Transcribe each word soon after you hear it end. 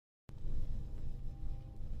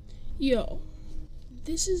Yo,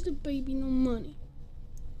 this is the Bbno money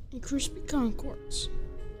and crispy concords.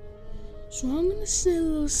 So I'm gonna say a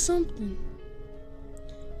little something.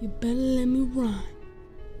 You better let me rhyme.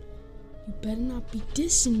 You better not be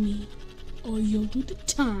dissing me, or you'll do the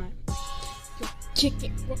time. Yo, kick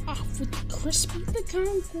it, we're off with the crispy, the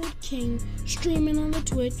Concord King, streaming on the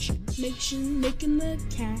Twitch, making the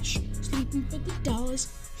cash, sleeping for the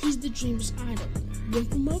dollars. He's the dreamer's idol.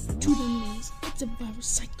 Wake him up to the maze. It's a viral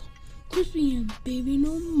cycle. Crispy and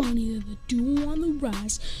Bbno money, they're the duo on the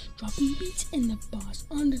rise, dropping beats in the bars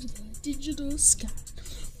under the digital sky.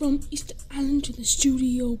 From Easter Island to the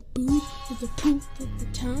studio booth, with the proof that the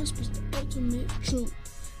town speaks the ultimate truth.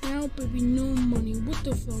 Now Bbno money with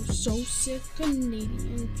the flow so sick,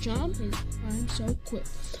 Canadian jump and I'm so quick.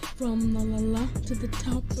 From la la la to the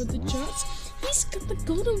top of the charts, he's got the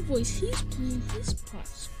golden voice, he's playing his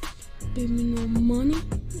parts. Bbno money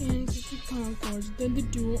and crispy concords, they're the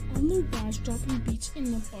duo on the rise, dropping beats in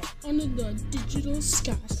the bar under the digital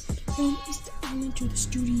skies. From Easter Island to the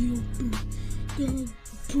studio booth, they're the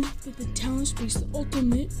proof that the talent speaks the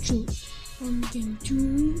ultimate truth. From game to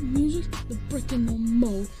music, the breaking the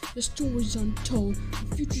mold, the stories untold,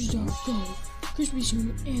 the futures are gold. Crispy's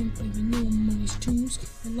human and Bbno money's tunes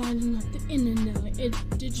are lighting up the internet like a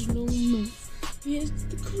digital moon. Here's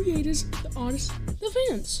the creators, the artists, the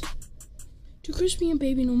fans. To Crispy and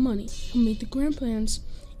Bbno money, who made the grand plans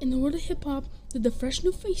in the world of hip hop, with the fresh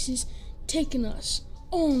new faces taking us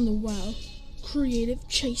on the wild creative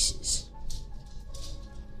chases.